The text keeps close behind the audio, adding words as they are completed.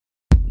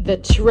The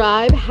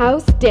Tribe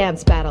House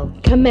Dance Battle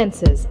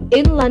commences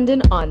in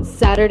London on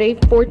Saturday,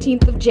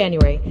 14th of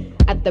January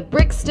at the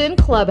Brixton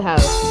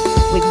Clubhouse,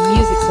 with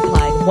music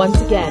supplied once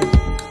again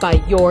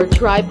by your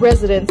Tribe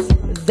residents,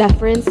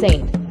 Zephyrin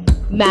Saint,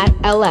 Matt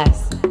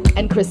L.S.,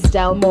 and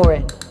Christelle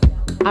Morin.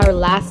 Our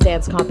last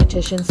dance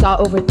competition saw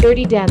over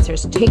 30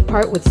 dancers take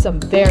part with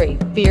some very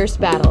fierce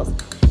battles,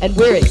 and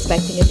we're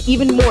expecting an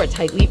even more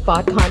tightly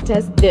fought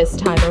contest this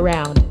time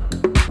around.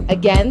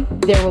 Again,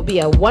 there will be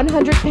a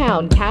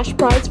 £100 cash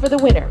prize for the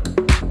winner.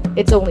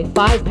 It's only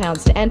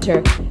 £5 to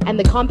enter, and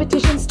the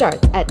competition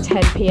starts at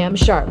 10 p.m.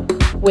 sharp,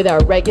 with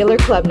our regular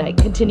club night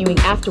continuing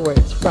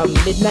afterwards from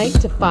midnight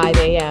to 5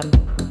 a.m.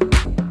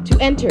 To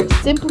enter,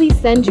 simply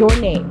send your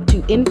name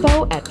to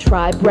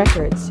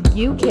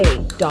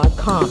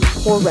info@triberecordsuk.com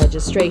for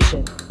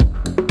registration.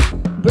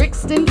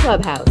 Brixton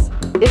Clubhouse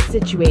is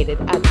situated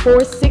at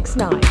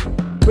 469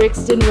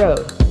 Brixton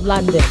Road,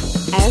 London,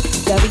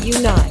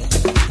 SW9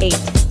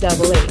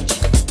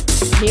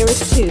 8HH.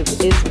 Nearest tube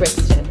is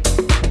Brixton.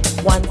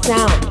 One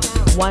sound,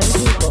 one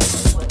people.